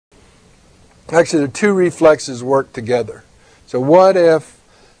Actually, the two reflexes work together. So what if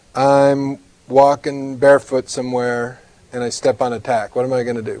I'm walking barefoot somewhere and I step on a tack? What am I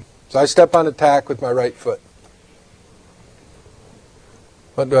going to do? So I step on a tack with my right foot.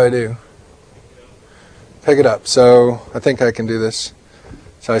 What do I do? Pick it up. So I think I can do this.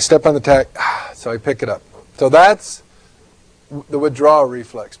 So I step on the tack, so I pick it up. So that's the withdrawal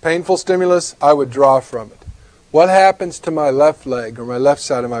reflex. Painful stimulus, I withdraw from it. What happens to my left leg or my left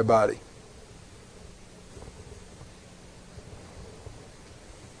side of my body?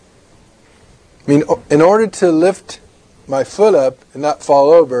 I mean, in order to lift my foot up and not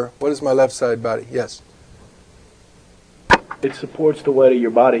fall over, what is my left side body? Yes? It supports the weight of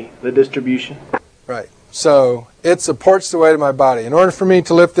your body, the distribution. Right. So it supports the weight of my body. In order for me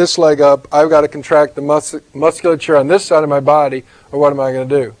to lift this leg up, I've got to contract the musculature on this side of my body, or what am I going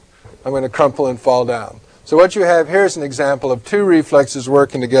to do? I'm going to crumple and fall down. So what you have here is an example of two reflexes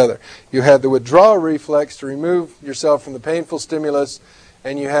working together. You have the withdrawal reflex to remove yourself from the painful stimulus,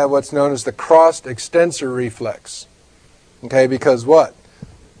 and you have what's known as the crossed extensor reflex. Okay, because what?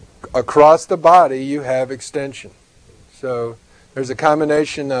 Across the body you have extension. So there's a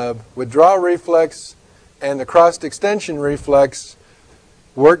combination of withdrawal reflex and the crossed extension reflex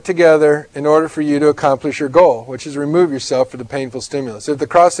work together in order for you to accomplish your goal, which is remove yourself from the painful stimulus. If the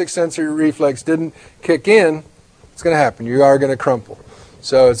crossed extensor reflex didn't kick in, what's going to happen? You are going to crumple.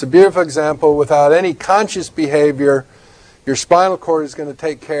 So it's a beautiful example. Without any conscious behavior, your spinal cord is going to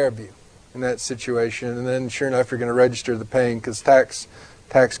take care of you in that situation, and then sure enough you're going to register the pain, because tacks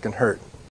can hurt.